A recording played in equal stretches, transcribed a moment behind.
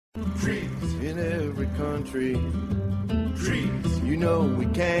Trees in every country. Trees, you know we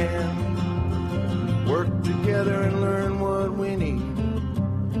can work together and learn what we need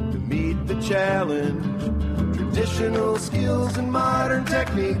to meet the challenge. Traditional skills and modern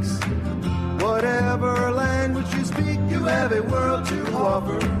techniques. Whatever language you speak, you have a world to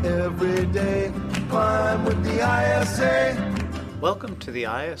offer every day. Climb with the ISA. Welcome to the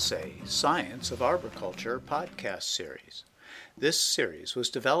ISA Science of Arboriculture podcast series. This series was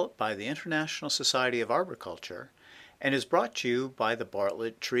developed by the International Society of Arboriculture and is brought to you by the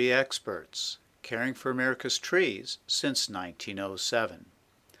Bartlett Tree Experts, caring for America's trees since 1907.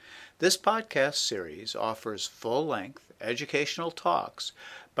 This podcast series offers full-length educational talks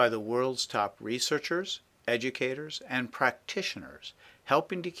by the world's top researchers, educators, and practitioners,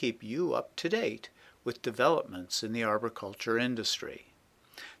 helping to keep you up to date with developments in the arboriculture industry.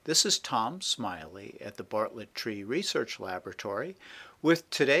 This is Tom Smiley at the Bartlett Tree Research Laboratory with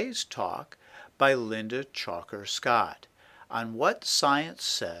today's talk by Linda Chalker-Scott on what science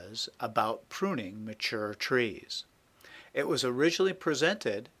says about pruning mature trees. It was originally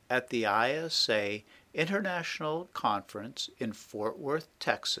presented at the ISA International Conference in Fort Worth,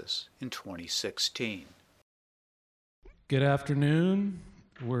 Texas in 2016. Good afternoon.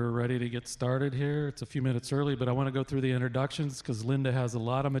 We're ready to get started here. It's a few minutes early, but I want to go through the introductions because Linda has a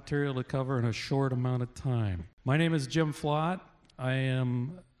lot of material to cover in a short amount of time. My name is Jim Flott. I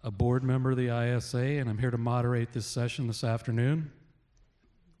am a board member of the ISA, and I'm here to moderate this session this afternoon.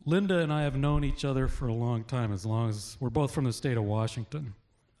 Linda and I have known each other for a long time, as long as we're both from the state of Washington.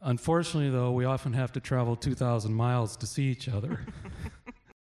 Unfortunately, though, we often have to travel 2,000 miles to see each other.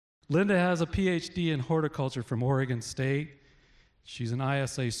 Linda has a PhD in horticulture from Oregon State. She's an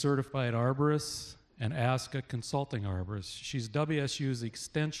ISA certified arborist and ASCA consulting arborist. She's WSU's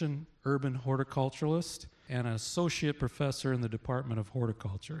Extension Urban Horticulturalist and an associate professor in the Department of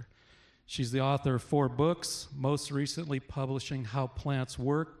Horticulture. She's the author of 4 books, most recently publishing How Plants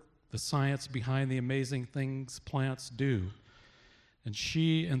Work, the Science Behind the Amazing Things Plants Do. And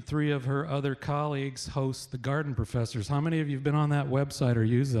she and 3 of her other colleagues host the Garden Professors. How many of you have been on that website or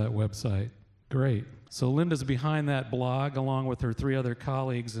used that website? Great. So Linda's behind that blog along with her 3 other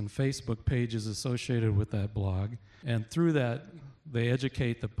colleagues and Facebook pages associated with that blog. And through that, they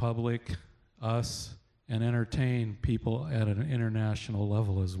educate the public, us, and entertain people at an international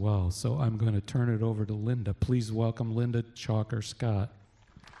level as well. So I'm going to turn it over to Linda. Please welcome Linda Chalker-Scott.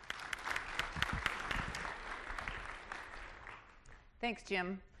 Thanks,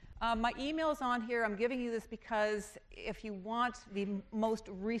 Jim. My email's on here. I'm giving you this because if you want the most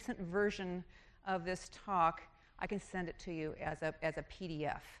recent version of this talk, I can send it to you as a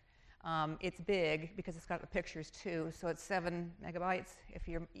PDF. It's big because it's got the pictures too, so it's 7 megabytes. If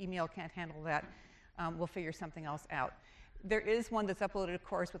your email can't handle that, we'll figure something else out. There is one that's uploaded, of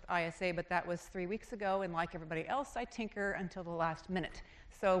course, with ISA, but that was 3 weeks ago, and like everybody else, I tinker until the last minute.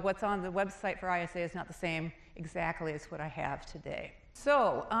 So what's on the website for ISA is not the same exactly as what I have today.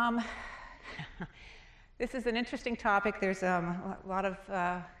 So this is an interesting topic. There's a lot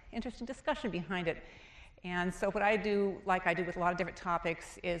of interesting discussion behind it. And so what I do, like I do with a lot of different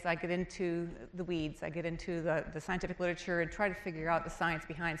topics, is I get into the weeds. I get into the scientific literature and try to figure out the science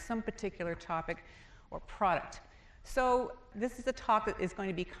behind some particular topic or product. So this is a talk that is going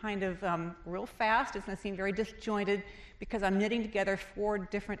to be kind of real fast. It's going to seem very disjointed because I'm knitting together 4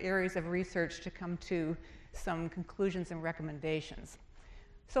 different areas of research to come to some conclusions and recommendations.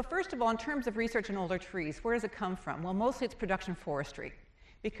 So first of all, in terms of research in older trees, where does it come from? Well, mostly it's production forestry,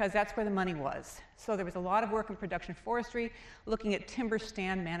 because that's where the money was. So there was a lot of work in production forestry looking at timber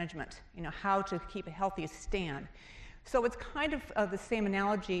stand management, how to keep a healthy stand. So it's kind of the same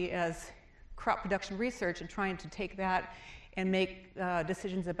analogy as crop production research and trying to take that and make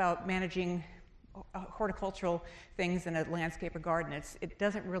decisions about managing horticultural things in a landscape or garden. It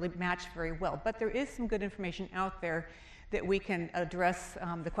doesn't really match very well, but there is some good information out there that we can address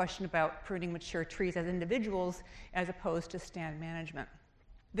the question about pruning mature trees as individuals as opposed to stand management.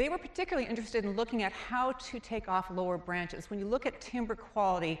 They were particularly interested in looking at how to take off lower branches. When you look at timber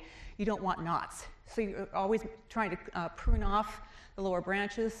quality, you don't want knots. So you're always trying to prune off the lower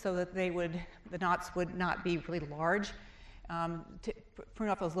branches so that the knots would not be really large. To prune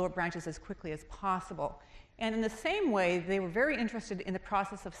off those lower branches as quickly as possible. And in the same way, they were very interested in the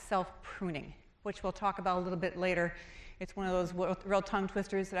process of self-pruning, which we'll talk about a little bit later. It's one of those real tongue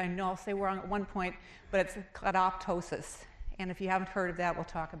twisters that I know I'll say wrong at one point, but it's cladoptosis. And if you haven't heard of that, we'll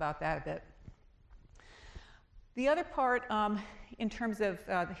talk about that a bit. The other part, in terms of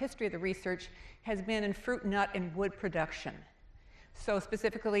the history of the research, has been in fruit, nut, and wood production. So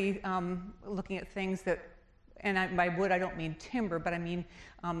specifically looking at things that and by wood I don't mean timber, but I mean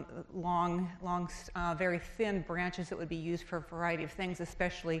long, very thin branches that would be used for a variety of things,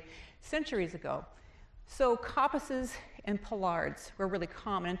 especially centuries ago. So coppices and pollards were really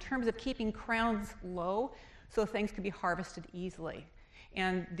common in terms of keeping crowns low so things could be harvested easily.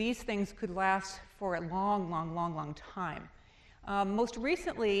 And these things could last for a long time. Most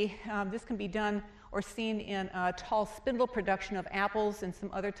recently, this can be done or seen in tall spindle production of apples and some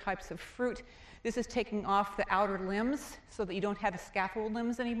other types of fruit. This is taking off the outer limbs so that you don't have the scaffold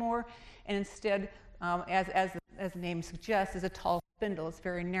limbs anymore, and instead, as the name suggests, is a tall spindle. It's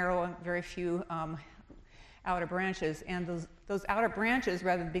very narrow and very few outer branches, and those outer branches,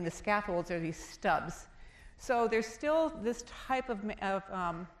 rather than being the scaffolds, are these stubs. So there's still this type of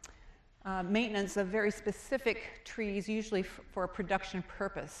maintenance of very specific trees, usually for a production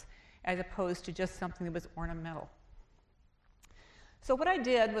purpose, as opposed to just something that was ornamental. So what I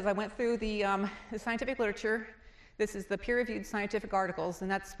did was I went through the scientific literature. This is the peer-reviewed scientific articles,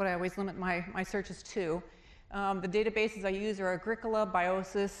 and that's what I always limit my searches to. The databases I use are Agricola,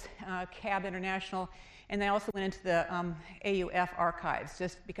 Biosis, CAB International, and I also went into the AUF archives,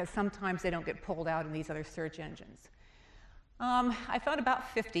 just because sometimes they don't get pulled out in these other search engines. I found about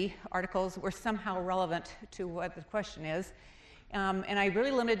 50 articles that were somehow relevant to what the question is, and I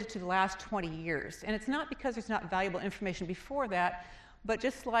really limited it to the last 20 years. And it's not because there's not valuable information before that, but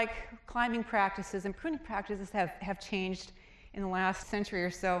just like climbing practices and pruning practices have changed in the last century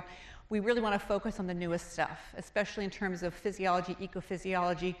or so, we really want to focus on the newest stuff, especially in terms of physiology,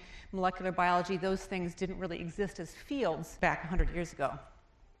 ecophysiology, molecular biology. Those things didn't really exist as fields back 100 years ago.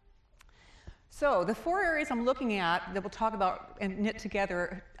 So the 4 areas I'm looking at that we'll talk about and knit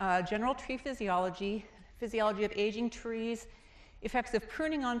together, general tree physiology, physiology of aging trees, effects of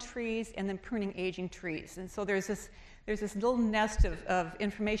pruning on trees, and then pruning aging trees. And so there's this little nest of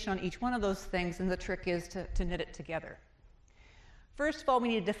information on each one of those things, and the trick is to knit it together. First of all, we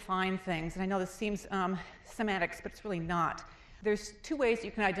need to define things, and I know this seems semantics, but it's really not. There's 2 ways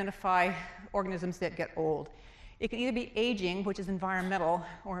you can identify organisms that get old. It can either be aging, which is environmental,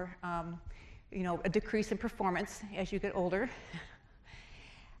 or a decrease in performance as you get older.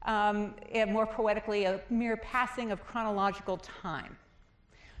 And more poetically, a mere passing of chronological time.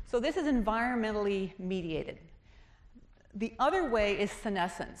 So this is environmentally mediated. The other way is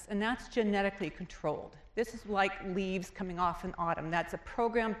senescence, and that's genetically controlled. This is like leaves coming off in autumn. That's a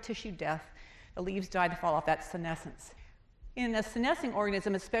programmed tissue death. The leaves die to fall off. That's senescence. In a senescing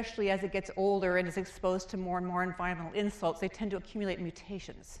organism, especially as it gets older and is exposed to more and more environmental insults, they tend to accumulate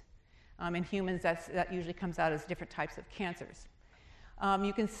mutations. In humans, that usually comes out as different types of cancers.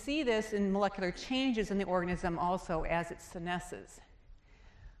 You can see this in molecular changes in the organism also as it senesces.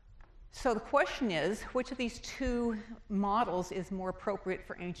 So the question is, which of these 2 models is more appropriate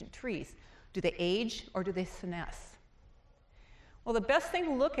for ancient trees? Do they age or do they senesce? Well, the best thing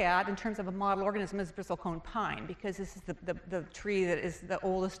to look at in terms of a model organism is bristlecone pine, because this is the tree that is the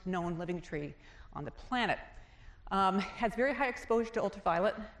oldest known living tree on the planet. Has very high exposure to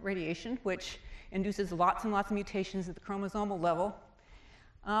ultraviolet radiation, which induces lots and lots of mutations at the chromosomal level,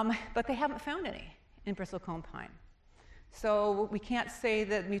 but they haven't found any in bristlecone pine. So we can't say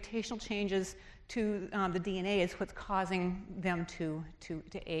that mutational changes to the DNA is what's causing them to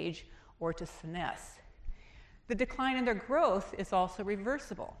age or to senesce. The decline in their growth is also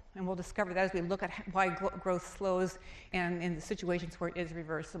reversible, and we'll discover that as we look at why growth slows and in the situations where it is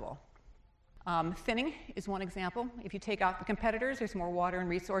reversible. Thinning is one example. If you take out the competitors, there's more water and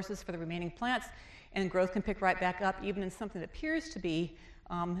resources for the remaining plants, and growth can pick right back up even in something that appears to be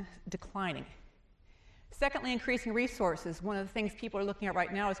declining. Secondly, increasing resources. One of the things people are looking at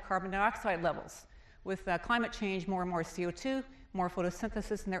right now is carbon dioxide levels. With climate change, more and more CO2, more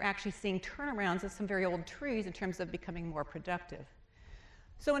photosynthesis, and they're actually seeing turnarounds of some very old trees in terms of becoming more productive.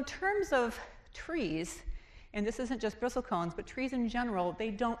 So in terms of trees, and this isn't just bristlecones, but trees in general, they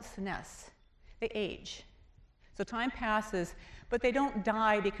don't senesce. They age. So time passes, but they don't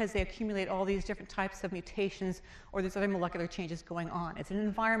die because they accumulate all these different types of mutations or there's other molecular changes going on. It's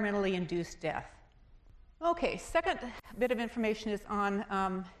an environmentally induced death. Okay, second bit of information is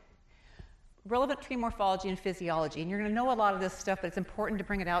on relevant tree morphology and physiology. And you're going to know a lot of this stuff, but it's important to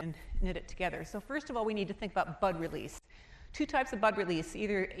bring it out and knit it together. So first of all, we need to think about bud release. 2 types of bud release,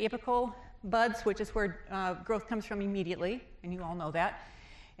 either apical buds, which is where growth comes from immediately, and you all know that.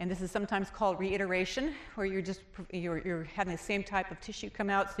 And this is sometimes called reiteration, where you're having the same type of tissue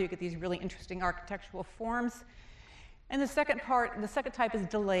come out, so you get these really interesting architectural forms. And the second type is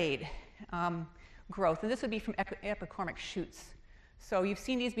delayed growth, and this would be from epicormic shoots. So you've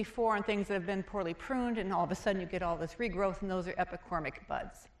seen these before on things that have been poorly pruned, and all of a sudden you get all this regrowth, and those are epicormic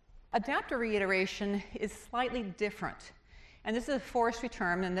buds. Adaptive reiteration is slightly different. And this is a forestry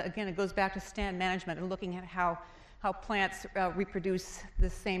term, and again, it goes back to stand management and looking at how plants reproduce the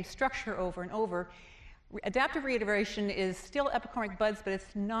same structure over and over. Adaptive reiteration is still epicormic buds, but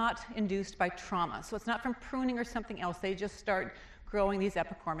it's not induced by trauma. So it's not from pruning or something else. They just start growing these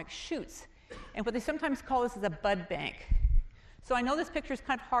epicormic shoots. And what they sometimes call this is a bud bank. So I know this picture is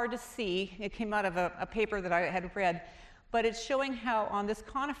kind of hard to see. It came out of a paper that I had read. But it's showing how on this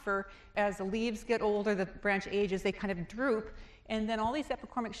conifer, as the leaves get older, the branch ages, they kind of droop. And then all these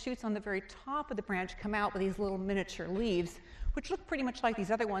epicormic shoots on the very top of the branch come out with these little miniature leaves, which look pretty much like these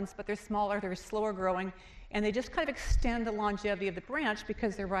other ones, but they're smaller, they're slower growing, and they just kind of extend the longevity of the branch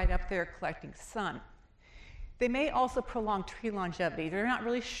because they're right up there collecting sun. They may also prolong tree longevity. They're not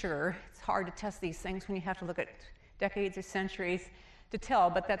really sure. It's hard to test these things when you have to look at decades or centuries to tell,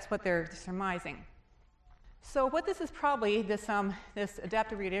 but that's what they're surmising. So what this is probably, this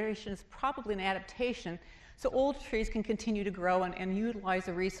adaptive reiteration is probably an adaptation, so old trees can continue to grow and utilize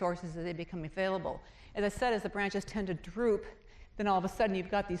the resources as they become available. As I said, as the branches tend to droop, then all of a sudden you've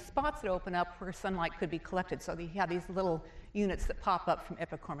got these spots that open up where sunlight could be collected. So you have these little units that pop up from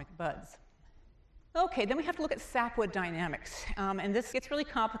epicormic buds. Okay, then we have to look at sapwood dynamics. And this gets really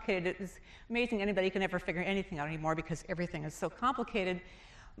complicated. It's amazing anybody can ever figure anything out anymore because everything is so complicated.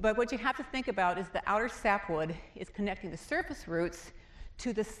 But what you have to think about is the outer sapwood is connecting the surface roots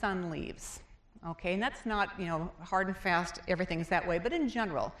to the sun leaves. Okay, and that's not, hard and fast, everything's that way, but in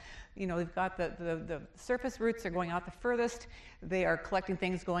general, we've got the surface roots are going out the furthest, they are collecting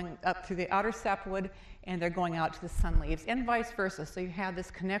things going up through the outer sapwood, and they're going out to the sun leaves, and vice versa, so you have this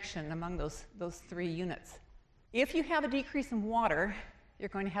connection among those three units. If you have a decrease in water, you're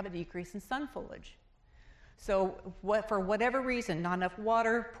going to have a decrease in sun foliage. So for whatever reason, not enough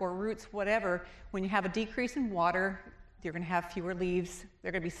water, poor roots, whatever, when you have a decrease in water, you're going to have fewer leaves,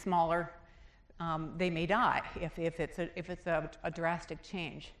 they're going to be smaller, they may die if it's a drastic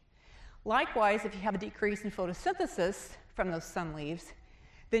change. Likewise, if you have a decrease in photosynthesis from those sun leaves,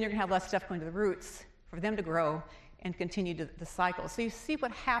 then you're going to have less stuff going to the roots for them to grow and continue the cycle. So you see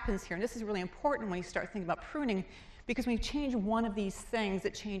what happens here, and this is really important when you start thinking about pruning, because when you change one of these things,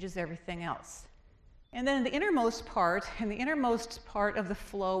 it changes everything else. And then the innermost part of the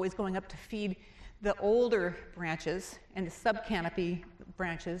flow is going up to feed the older branches and the subcanopy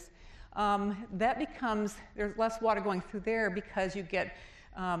branches. There's less water going through there because you get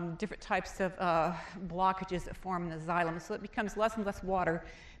different types of blockages that form in the xylem. So it becomes less and less water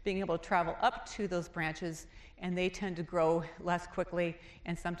being able to travel up to those branches, and they tend to grow less quickly,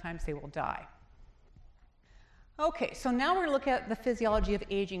 and sometimes they will die. Okay, so now we're going to look at the physiology of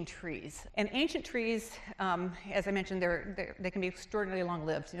aging trees. And ancient trees, as I mentioned, they can be extraordinarily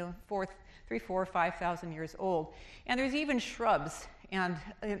long-lived, 3, 4, 5,000 years old. And there's even shrubs and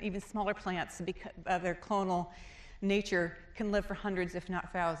even smaller plants, because of their clonal nature, can live for hundreds, if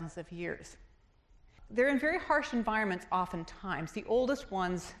not thousands of years. They're in very harsh environments oftentimes. The oldest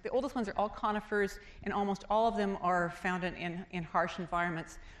ones are all conifers, and almost all of them are found in harsh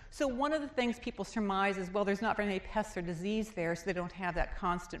environments. So one of the things people surmise is, well, there's not very many pests or disease there, so they don't have that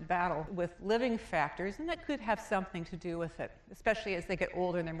constant battle with living factors, and that could have something to do with it, especially as they get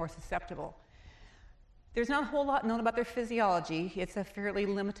older and they're more susceptible. There's not a whole lot known about their physiology. It's a fairly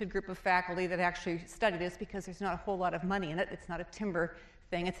limited group of faculty that actually study this because there's not a whole lot of money in it. It's not a timber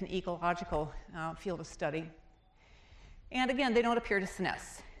thing. It's an ecological field of study. And again, they don't appear to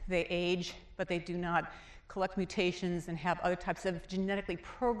senesce. They age, but they do not collect mutations and have other types of genetically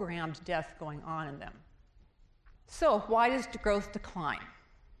programmed death going on in them. So why does growth decline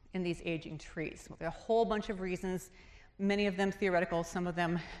in these aging trees? Well, there are a whole bunch of reasons, many of them theoretical, some of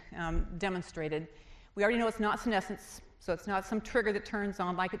them demonstrated. We already know it's not senescence, so it's not some trigger that turns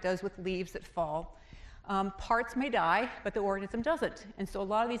on like it does with leaves that fall. Parts may die, but the organism doesn't. And so a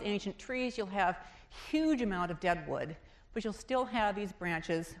lot of these ancient trees, you'll have huge amount of dead wood, but you'll still have these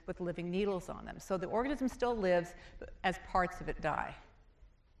branches with living needles on them. So the organism still lives as parts of it die.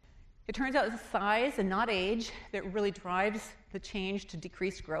 It turns out it's size and not age that really drives the change to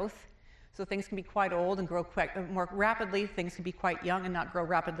decreased growth. So things can be quite old and grow quite more rapidly. Things can be quite young and not grow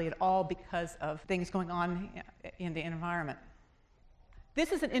rapidly at all because of things going on in the environment.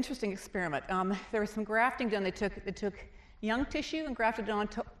 This is an interesting experiment. There was some grafting done. They took young tissue and grafted it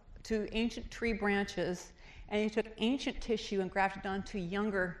onto ancient tree branches, and they took ancient tissue and grafted it onto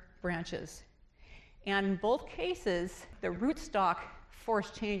younger branches. And in both cases, the rootstock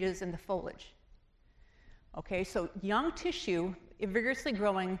forced changes in the foliage. Okay, so young tissue, vigorously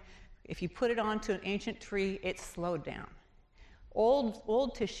growing, if you put it onto an ancient tree, it slowed down.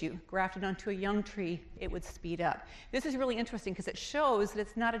 old tissue grafted onto a young tree, it would speed up. This is really interesting because it shows that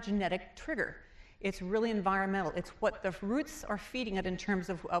it's not a genetic trigger. It's really environmental. It's what the roots are feeding it in terms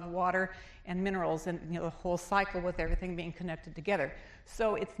of water and minerals and the whole cycle with everything being connected together.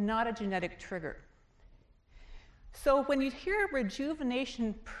 So it's not a genetic trigger. So when you hear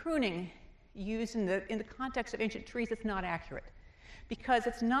rejuvenation pruning used in the context of ancient trees, it's not accurate. Because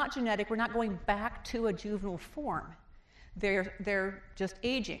it's not genetic, we're not going back to a juvenile form. They're just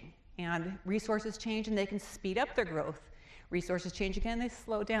aging, and resources change and they can speed up their growth. Resources change again, they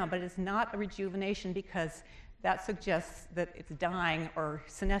slow down, but it's not a rejuvenation because that suggests that it's dying or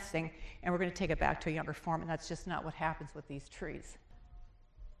senescing, and we're going to take it back to a younger form, and that's just not what happens with these trees.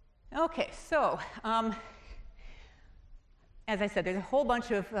 Okay, so as I said, there's a whole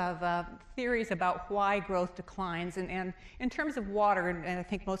bunch of theories about why growth declines, and in terms of water, and I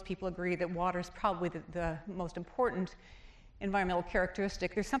think most people agree that water is probably the most important environmental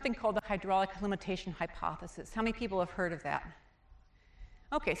characteristic. There's something called the hydraulic limitation hypothesis. How many people have heard of that?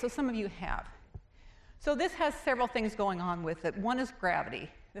 Okay, so some of you have. So this has several things going on with it. One is gravity.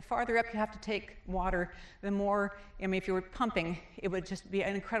 The farther up you have to take water, the more, if you were pumping, it would just be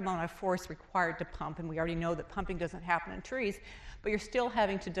an incredible amount of force required to pump, and we already know that pumping doesn't happen in trees, but you're still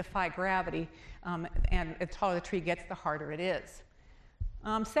having to defy gravity, and the taller the tree gets, the harder it is.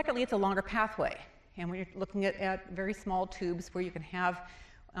 Secondly, it's a longer pathway. And when you're looking at very small tubes where you can have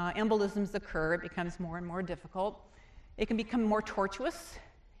embolisms occur, it becomes more and more difficult. It can become more tortuous.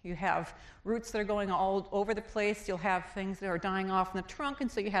 You have roots that are going all over the place. You'll have things that are dying off in the trunk,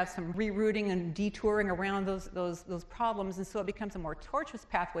 and so you have some rerouting and detouring around those problems, and so it becomes a more tortuous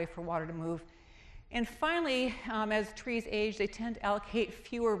pathway for water to move. And finally, as trees age, they tend to allocate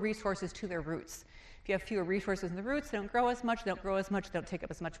fewer resources to their roots. If you have fewer resources in the roots, they don't grow as much, they don't take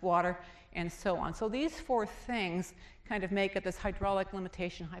up as much water, and so on. So these four things kind of make up this hydraulic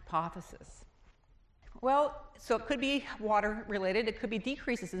limitation hypothesis. Well, so it could be water related, it could be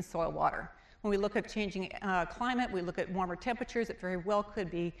decreases in soil water. When we look at changing climate, we look at warmer temperatures, it very well could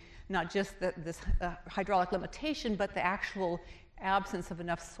be not just this hydraulic limitation, but the actual absence of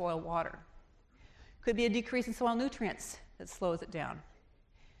enough soil water. Could be a decrease in soil nutrients that slows it down.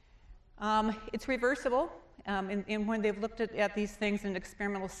 It's reversible, and when they've looked at these things in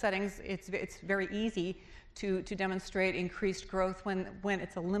experimental settings, it's very easy to demonstrate increased growth when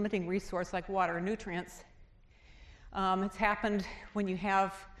it's a limiting resource like water or nutrients. It's happened when you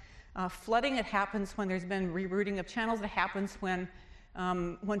have flooding. It happens when there's been rerouting of channels. It happens when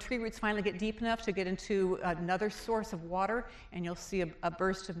tree roots finally get deep enough to get into another source of water, and you'll see a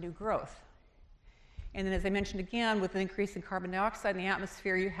burst of new growth. And then, as I mentioned again, with an increase in carbon dioxide in the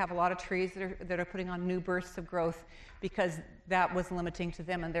atmosphere, you have a lot of trees that are putting on new bursts of growth because that was limiting to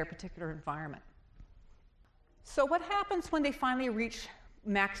them and their particular environment. So what happens when they finally reach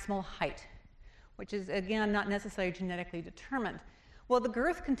maximal height, which is, again, not necessarily genetically determined? Well, the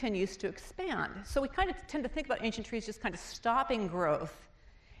girth continues to expand. So we kind of tend to think about ancient trees just kind of stopping growth,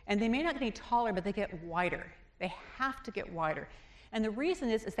 and they may not get any taller, but they get wider. They have to get wider. And the reason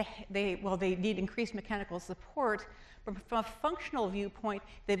is they need increased mechanical support, but from a functional viewpoint,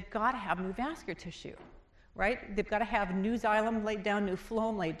 they've got to have new vascular tissue, right? They've got to have new xylem laid down, new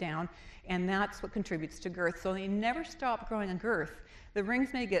phloem laid down, and that's what contributes to girth. So they never stop growing in girth. The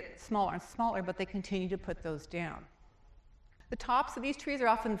rings may get smaller and smaller, but they continue to put those down. The tops of these trees are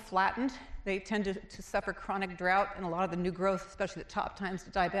often flattened. They tend to suffer chronic drought, and a lot of the new growth, especially the top, tends to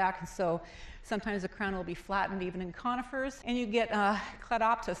die back, and so sometimes the crown will be flattened even in conifers, and you get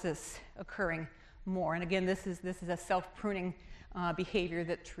cladoptosis occurring more. And again, this is a self-pruning behavior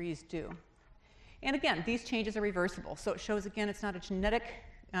that trees do. And again, these changes are reversible. So it shows, again, it's not a genetic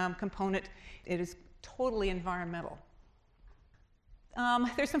component. It is totally environmental.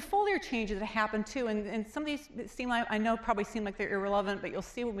 There's some foliar changes that happen too, and some of these probably seem like they're irrelevant, but you'll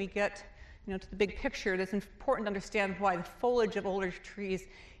see when we get to the big picture, it's important to understand why the foliage of older trees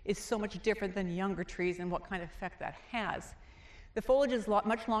is so much different than younger trees and what kind of effect that has. The foliage is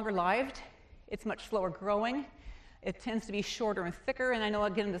much longer lived, it's much slower growing, it tends to be shorter and thicker, and I know,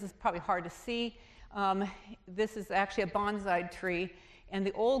 again, this is probably hard to see. This is actually a bonsai tree, and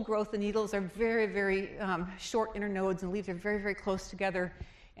the old growth, the needles are very, very short internodes, and leaves are very, very close together.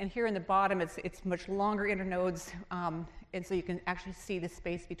 And here in the bottom, it's much longer internodes, and so you can actually see the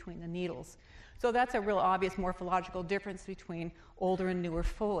space between the needles. So that's a real obvious morphological difference between older and newer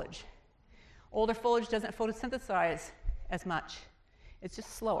foliage. Older foliage doesn't photosynthesize as much. It's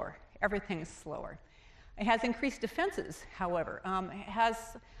just slower. Everything's slower. It has increased defenses, however. It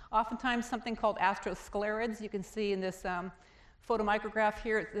has oftentimes something called astrosclerids. You can see in this photomicrograph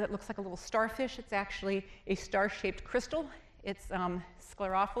here, it looks like a little starfish. It's actually a star-shaped crystal, It's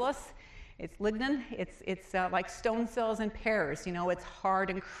sclerophilous, it's lignin, it's like stone cells in pairs. You know, it's hard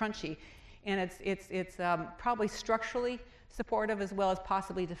and crunchy, and it's probably structurally supportive as well as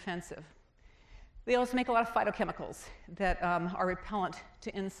possibly defensive. They also make a lot of phytochemicals that are repellent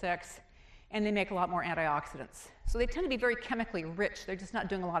to insects, and they make a lot more antioxidants. So they tend to be very chemically rich. They're just not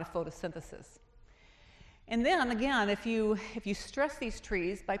doing a lot of photosynthesis. And then again, if you stress these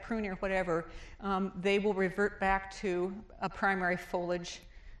trees by pruning or whatever, they will revert back to a primary foliage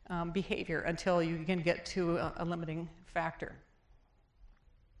behavior until you can get to a limiting factor.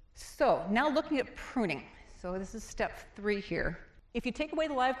 So now looking at pruning. So this is step 3 here. If you take away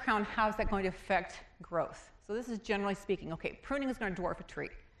the live crown, how is that going to affect growth? So this is generally speaking, okay, pruning is going to dwarf a tree.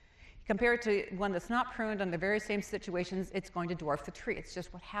 Compared to one that's not pruned under the very same situations, it's going to dwarf the tree. It's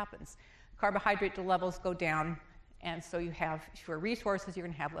just what happens. Carbohydrate levels go down, and so you have fewer resources, you're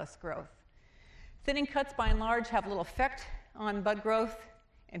going to have less growth. Thinning cuts, by and large, have little effect on bud growth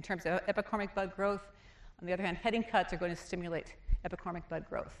in terms of epicormic bud growth. On the other hand, heading cuts are going to stimulate epicormic bud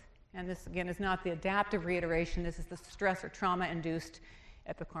growth. And this, again, is not the adaptive reiteration. This is the stress or trauma-induced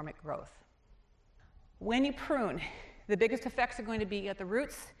epicormic growth. When you prune, the biggest effects are going to be at the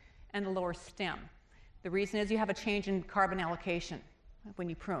roots and the lower stem. The reason is you have a change in carbon allocation when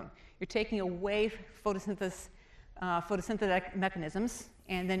you prune. You're taking away photosynthetic mechanisms,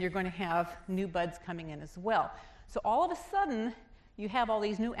 and then you're going to have new buds coming in as well. So all of a sudden, you have all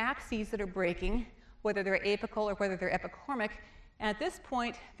these new axes that are breaking, whether they're apical or whether they're epicormic. And at this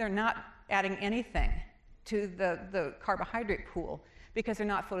point, they're not adding anything to the carbohydrate pool because they're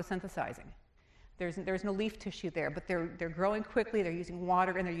not photosynthesizing. There's no leaf tissue there, but they're growing quickly, they're using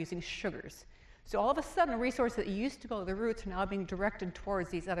water, and they're using sugars. So all of a sudden, resources that used to go to the roots are now being directed towards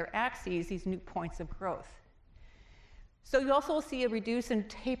these other axes, these new points of growth. So you also will see a reduce in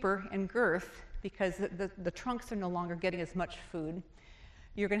taper and girth because the trunks are no longer getting as much food.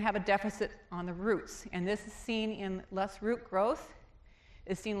 You're going to have a deficit on the roots, and this is seen in less root growth,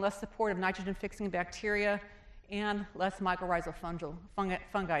 is seen less support of nitrogen-fixing bacteria, and less mycorrhizal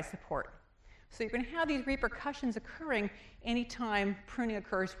fungi support. So you're going to have these repercussions occurring anytime pruning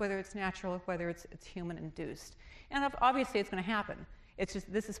occurs, whether it's natural or whether it's human-induced. And obviously it's going to happen. It's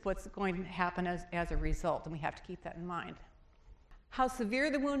just this is what's going to happen as a result, and we have to keep that in mind. How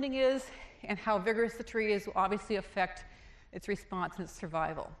severe the wounding is and how vigorous the tree is will obviously affect its response and its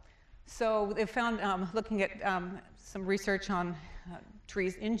survival. So they found, looking at some research on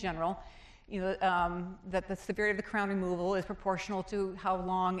trees in general, that the severity of the crown removal is proportional to how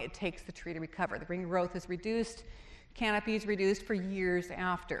long it takes the tree to recover. The ring growth is reduced, canopy is reduced for years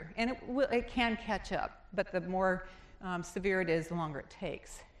after, and it can catch up, but the more severe it is, the longer it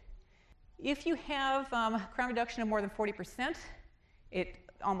takes. If you have crown reduction of more than 40%, it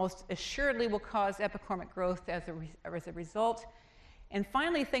almost assuredly will cause epicormic growth as a result. And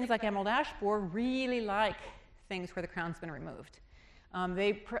finally, things like emerald ash borer really like things where the crown's been removed.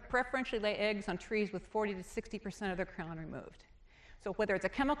 They preferentially lay eggs on trees with 40 to 60% of their crown removed. So whether it's a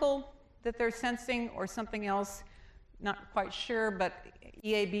chemical that they're sensing or something else, not quite sure, but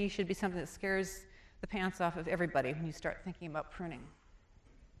EAB should be something that scares the pants off of everybody when you start thinking about pruning.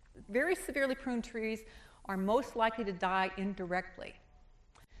 Very severely pruned trees are most likely to die indirectly.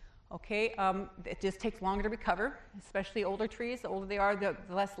 Okay, it just takes longer to recover, especially older trees. The older they are, the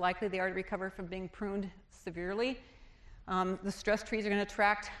less likely they are to recover from being pruned severely. The stress trees are going to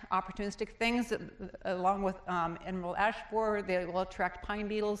attract opportunistic things, along with emerald ash borer. They will attract pine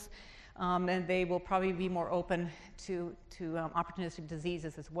beetles, and they will probably be more open to opportunistic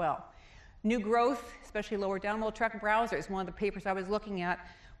diseases as well. New growth, especially lower down, will attract browsers. One of the papers I was looking at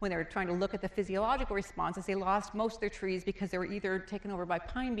when they were trying to look at the physiological responses, they lost most of their trees because they were either taken over by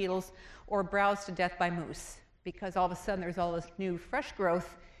pine beetles or browsed to death by moose, because all of a sudden there's all this new fresh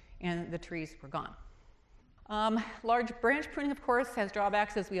growth and the trees were gone. Large branch pruning, of course, has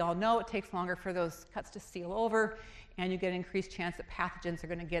drawbacks, as we all know. It takes longer for those cuts to seal over, and you get an increased chance that pathogens are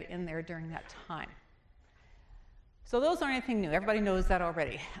going to get in there during that time. So those aren't anything new. Everybody knows that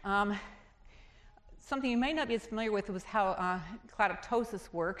already. Something you may not be as familiar with was how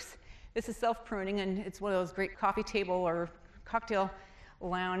cladoptosis works. This is self-pruning, and it's one of those great coffee table or cocktail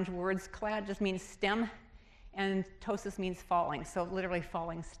lounge words. Clad just means stem, and ptosis means falling, so literally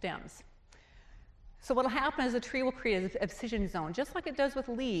falling stems. So what will happen is the tree will create an abscission zone, just like it does with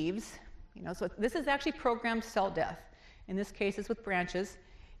leaves. So this is actually programmed cell death. In this case, it's with branches.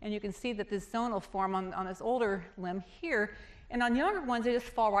 And you can see that this zone will form on this older limb here. And on younger ones, they just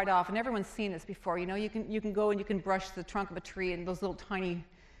fall right off. And everyone's seen this before. You can go and you can brush the trunk of a tree, and those little tiny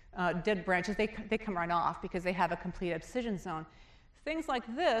dead branches, they come right off because they have a complete abscission zone. Things like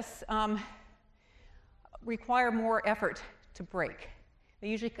this require more effort to break. They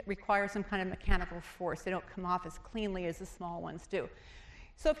usually require some kind of mechanical force. They don't come off as cleanly as the small ones do.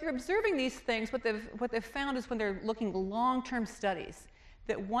 So if you're observing these things, what they've found is when they're looking at long-term studies,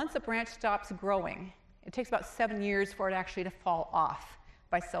 that once a branch stops growing, it takes about 7 years for it actually to fall off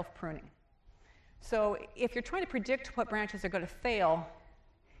by self-pruning. So if you're trying to predict what branches are going to fail,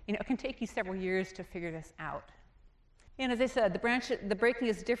 it can take you several years to figure this out. And as I said, the breaking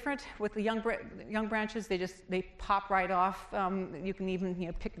is different. With the young branches, they pop right off. You can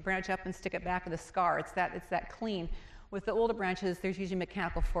even pick the branch up and stick it back with a scar. It's that clean. With the older branches, there's usually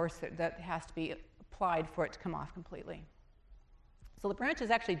mechanical force that has to be applied for it to come off completely. So the branch is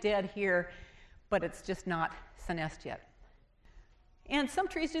actually dead here, but it's just not senesced yet. And some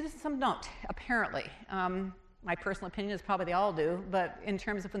trees do this and some don't, apparently. My personal opinion is probably they all do, but in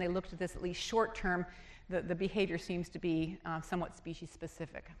terms of when they looked at this, at least short term, the behavior seems to be somewhat species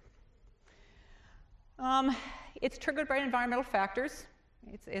specific. It's triggered by environmental factors.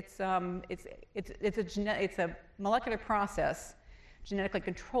 It's a molecular process, genetically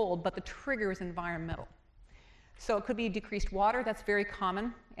controlled, but the trigger is environmental. So it could be decreased water. That's very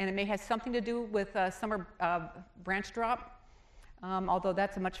common, and it may have something to do with summer branch drop, although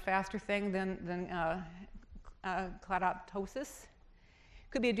that's a much faster thing than cladoptosis.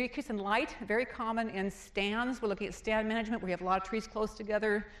 Could be a decrease in light, very common in stands. We're looking at stand management where you have a lot of trees close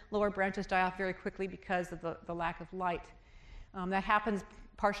together. Lower branches die off very quickly because of the lack of light. That happens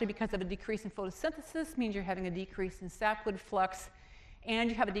partially because of a decrease in photosynthesis, means you're having a decrease in sapwood flux, and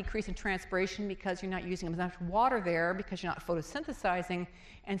you have a decrease in transpiration because you're not using as much water there because you're not photosynthesizing,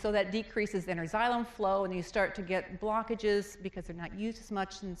 and so that decreases the interxylem flow, and you start to get blockages because they're not used as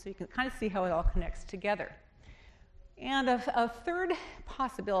much, and so you can kind of see how it all connects together. And a third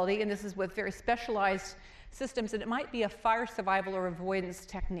possibility, and this is with very specialized systems, that it might be a fire survival or avoidance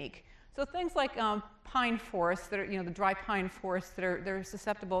technique. So things like pine forests, that are, the dry pine forests that are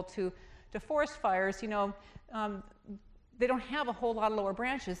susceptible to forest fires, they don't have a whole lot of lower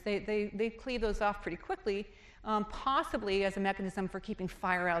branches. They cleave those off pretty quickly, possibly as a mechanism for keeping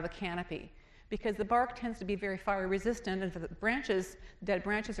fire out of the canopy, because the bark tends to be very fire resistant, and if the dead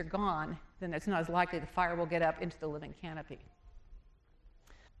branches are gone, then it's not as likely the fire will get up into the living canopy.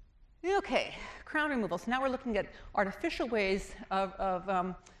 Okay, crown removal. So now we're looking at artificial ways of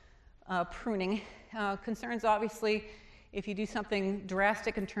pruning. Concerns, obviously, if you do something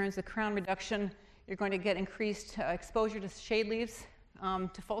drastic in terms of crown reduction, you're going to get increased exposure to shade leaves,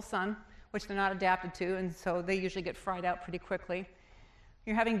 to full sun, which they're not adapted to, and so they usually get fried out pretty quickly.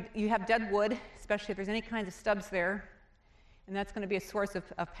 You have dead wood, especially if there's any kinds of stubs there, and that's going to be a source of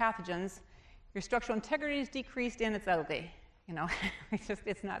pathogens. Your structural integrity is decreased, and it's ugly.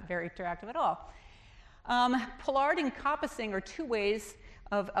 It's not very attractive at all. Polarity and coppicing are two ways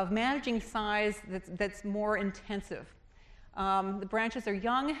of managing size that's more intensive. The branches are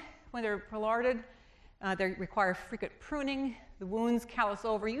young when they're pollarded. They require frequent pruning. The wounds callus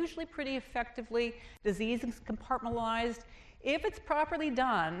over usually pretty effectively. Disease is compartmentalized. If it's properly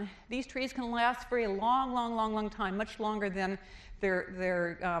done, these trees can last for a long time, much longer than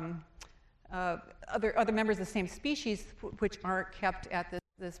their other members of the same species, which aren't kept at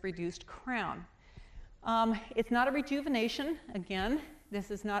this reduced crown. It's not a rejuvenation, again. This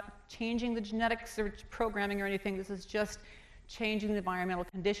is not changing the genetics or programming or anything. This is just changing the environmental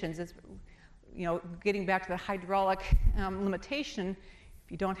conditions. It's, getting back to the hydraulic limitation.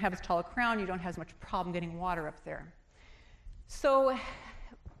 If you don't have as tall a crown, you don't have as much problem getting water up there. So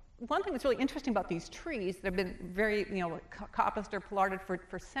one thing that's really interesting about these trees that have been very, coppiced or pollarded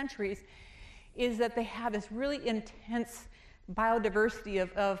for centuries, is that they have this really intense biodiversity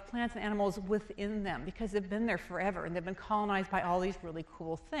of plants and animals within them because they've been there forever and they've been colonized by all these really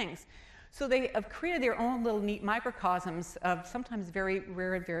cool things. So they have created their own little neat microcosms of sometimes very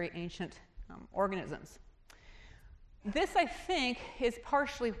rare and very ancient organisms. This, I think, is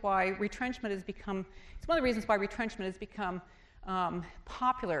partially why retrenchment has become, it's one of the reasons why retrenchment has become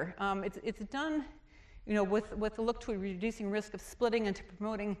popular. It's done, with a look to reducing risk of splitting and to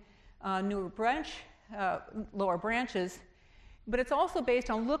promoting lower branches. But it's also based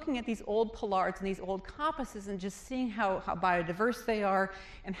on looking at these old pollards and these old coppices and just seeing how biodiverse they are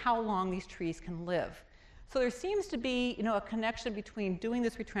and how long these trees can live. So there seems to be, a connection between doing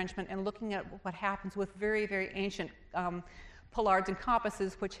this retrenchment and looking at what happens with very, very ancient pollards and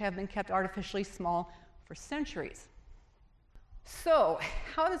coppices, which have been kept artificially small for centuries. So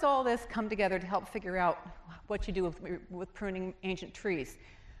how does all this come together to help figure out what you do with pruning ancient trees?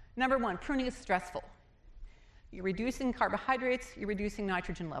 Number one, pruning is stressful. You're reducing carbohydrates, you're reducing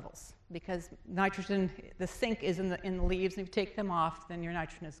nitrogen levels, because nitrogen, the sink is in the leaves, and if you take them off, then your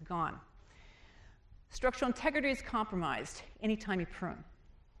nitrogen is gone. Structural integrity is compromised anytime you prune.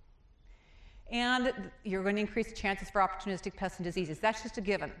 And you're going to increase the chances for opportunistic pests and diseases. That's just a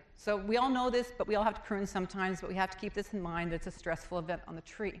given. So we all know this, but we all have to prune sometimes, but we have to keep this in mind that it's a stressful event on the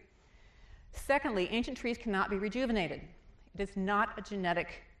tree. Secondly, ancient trees cannot be rejuvenated. It is not a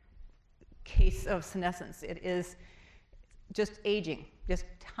genetic case of senescence. It is just aging, just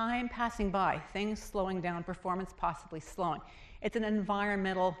time passing by, things slowing down, performance possibly slowing. It's an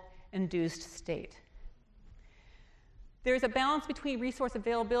environmental induced state. There's a balance between resource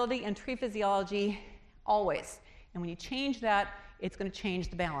availability and tree physiology always. And when you change that, it's going to change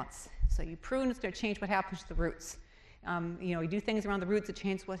the balance. So you prune, it's going to change what happens to the roots. You do things around the roots that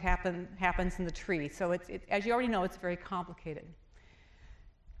change what happens in the tree. So as you already know, it's very complicated.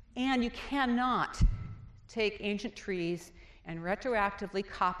 And you cannot take ancient trees and retroactively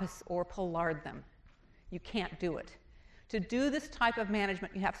coppice or pollard them. You can't do it. To do this type of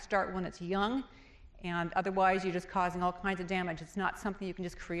management, you have to start when it's young, and otherwise you're just causing all kinds of damage. It's not something you can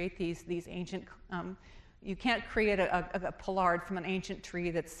just create these ancient, you can't create a pollard from an ancient tree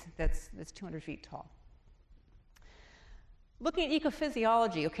that's 200 feet tall. Looking at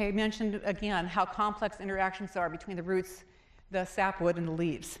ecophysiology, okay, I mentioned again how complex interactions are between the roots, the sapwood, and the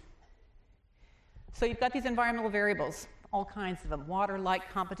leaves. So you've got these environmental variables, all kinds of them, water, light,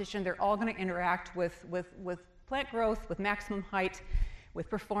 competition, they're all going to interact with plant growth, with maximum height, with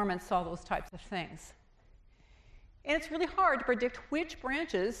performance, all those types of things. And it's really hard to predict which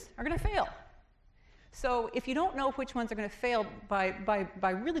branches are going to fail. So if you don't know which ones are going to fail by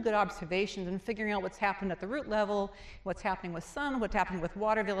really good observations and figuring out what's happened at the root level, what's happening with sun, what's happening with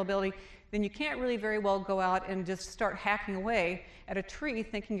water availability, then you can't really very well go out and just start hacking away at a tree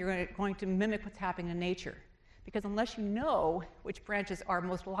thinking you're going to mimic what's happening in nature. Because unless you know which branches are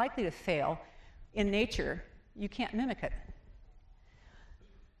most likely to fail in nature, you can't mimic it.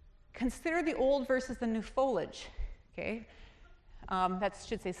 Consider the old versus the new foliage, okay? That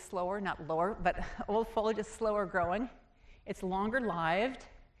should say slower, not lower, but old foliage is slower growing. It's longer lived.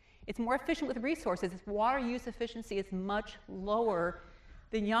 It's more efficient with resources. Its water use efficiency is much lower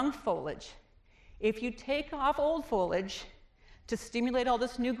than young foliage. If you take off old foliage to stimulate all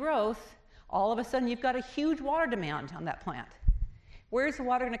this new growth, all of a sudden you've got a huge water demand on that plant. Where's the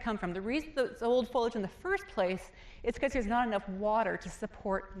water going to come from? The reason that it's old foliage in the first place is because there's not enough water to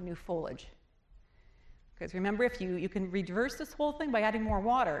support new foliage. Because remember, if you can reverse this whole thing by adding more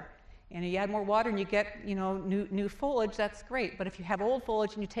water, and you add more water and you get new foliage, that's great. But if you have old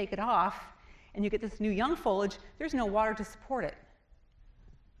foliage and you take it off, and you get this new young foliage, there's no water to support it.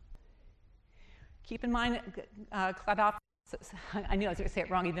 Keep in mind, cladoptosis. I knew I was going to say it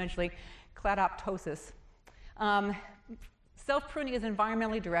wrong eventually. Cladoptosis. Self-pruning is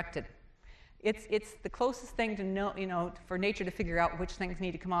environmentally directed. It's the closest thing to know, for nature to figure out which things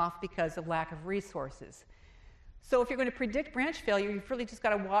need to come off because of lack of resources. So if you're going to predict branch failure, you've really just got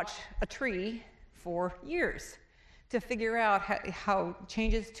to watch a tree for years to figure out how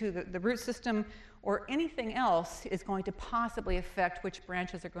changes to the root system or anything else is going to possibly affect which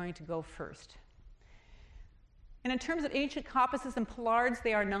branches are going to go first. And in terms of ancient coppices and pollards,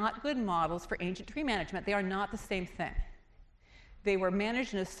 they are not good models for ancient tree management. They are not the same thing. They were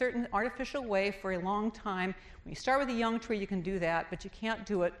managed in a certain artificial way for a long time. When you start with a young tree, you can do that, but you can't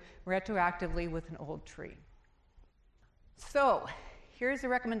do it retroactively with an old tree. So here's the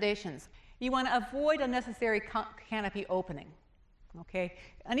recommendations. You want to avoid unnecessary canopy opening. Okay?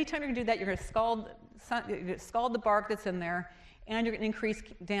 Anytime you're going to do that, you're going to scald the bark that's in there, and you're going to increase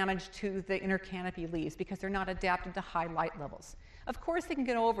damage to the inner canopy leaves because they're not adapted to high light levels. Of course, they can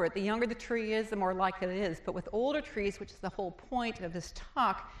get over it. The younger the tree is, the more likely it is. But with older trees, which is the whole point of this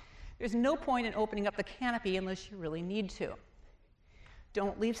talk, there's no point in opening up the canopy unless you really need to.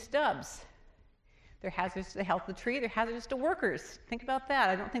 Don't leave stubs. They're hazardous to the health of the tree. They're hazardous to workers. Think about that.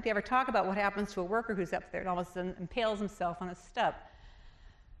 I don't think they ever talk about what happens to a worker who's up there and all of a sudden impales himself on a stub.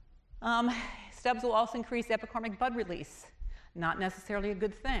 Stubs will also increase epicormic bud release. Not necessarily a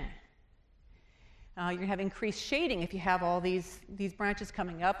good thing. You're going to have increased shading if you have all these branches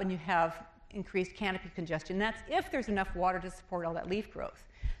coming up and you have increased canopy congestion. That's if there's enough water to support all that leaf growth.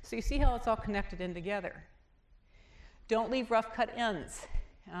 So you see how it's all connected in together. Don't leave rough cut ends.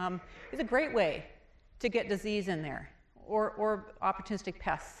 It's a great way to get disease in there or opportunistic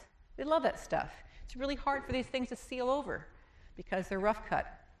pests. They love that stuff. It's really hard for these things to seal over because they're rough cut.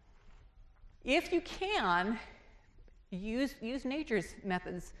 If you can, use nature's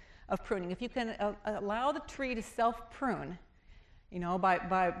methods of pruning. If you can allow the tree to self-prune,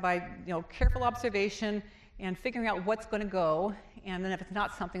 by careful observation and figuring out what's going to go, and then if it's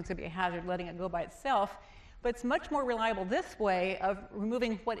not something that's going to be a hazard, letting it go by itself, But it's much more reliable this way of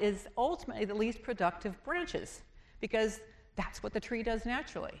removing what is ultimately the least productive branches, because that's what the tree does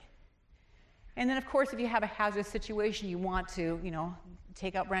naturally. And then, of course, if you have a hazardous situation, you want to,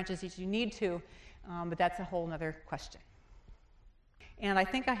 take out branches as you need to, but that's a whole other question. And I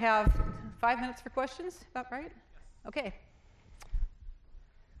think I have 5 minutes for questions. Is that right? Okay.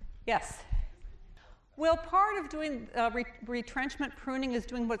 Yes. Well, part of doing retrenchment pruning is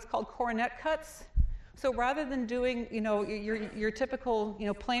doing what's called coronet cuts. So rather than doing, your typical,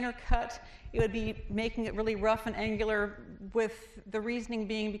 planar cut, it would be making it really rough and angular, with the reasoning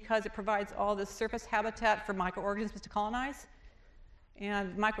being because it provides all this surface habitat for microorganisms to colonize.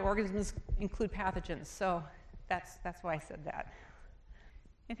 And microorganisms include pathogens, so that's why I said that.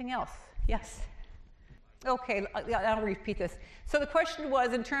 Anything else? Yes? Okay, I'll repeat this. So the question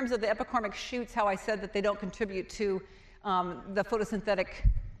was, in terms of the epicormic shoots, how I said that they don't contribute to the photosynthetic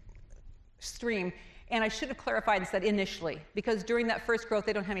stream. And I should have clarified and said initially, because during that first growth,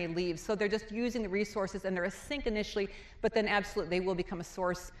 they don't have any leaves. So they're just using the resources, and they're a sink initially, but then absolutely they will become a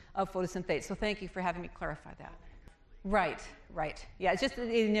source of photosynthase. So thank you for having me clarify that. Right. Yeah, it's just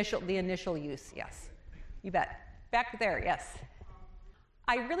the initial use, yes. You bet. Back there, yes.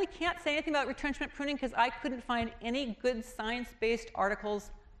 I really can't say anything about retrenchment pruning because I couldn't find any good science-based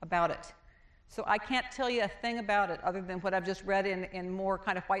articles about it. So I can't tell you a thing about it other than what I've just read in more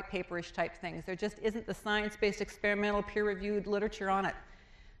kind of white paperish type things. There just isn't the science-based experimental peer-reviewed literature on it.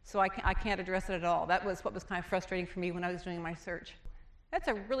 So I can't address it at all. That was what was kind of frustrating for me when I was doing my search. That's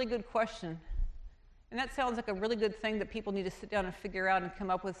a really good question. And that sounds like a really good thing that people need to sit down and figure out and come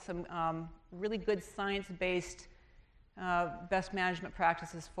up with some really good science-based best management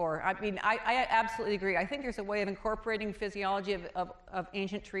practices for. I mean, I absolutely agree. I think there's a way of incorporating physiology of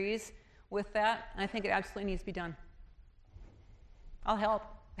ancient trees with that, and I think it absolutely needs to be done. I'll help.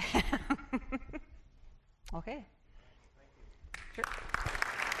 Okay. Sure.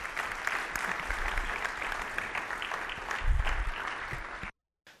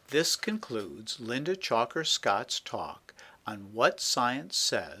 This concludes Linda Chalker-Scott's talk on what science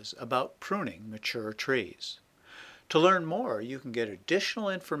says about pruning mature trees. To learn more, you can get additional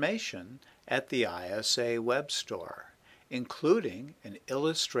information at the ISA web store, including an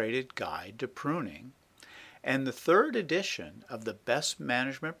illustrated guide to pruning and the 3rd edition of the Best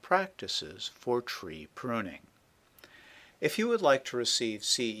Management Practices for Tree Pruning. If you would like to receive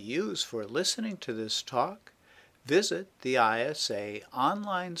CEUs for listening to this talk, visit the ISA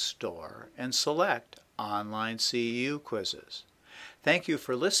online store and select Online CEU Quizzes. Thank you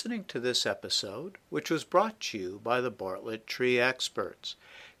for listening to this episode, which was brought to you by the Bartlett Tree Experts,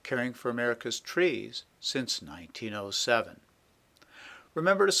 caring for America's trees since 1907.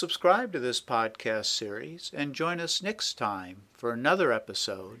 Remember to subscribe to this podcast series and join us next time for another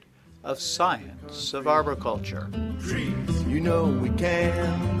episode of Science of Arboriculture. Trees, you know we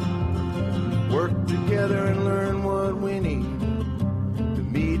can work together and learn what we need to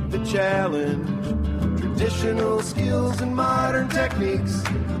meet the challenge. Traditional skills and modern techniques.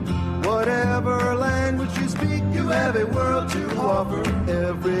 Whatever language you speak, you have a world to offer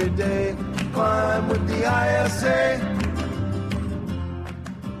every day. Climb with the ISA.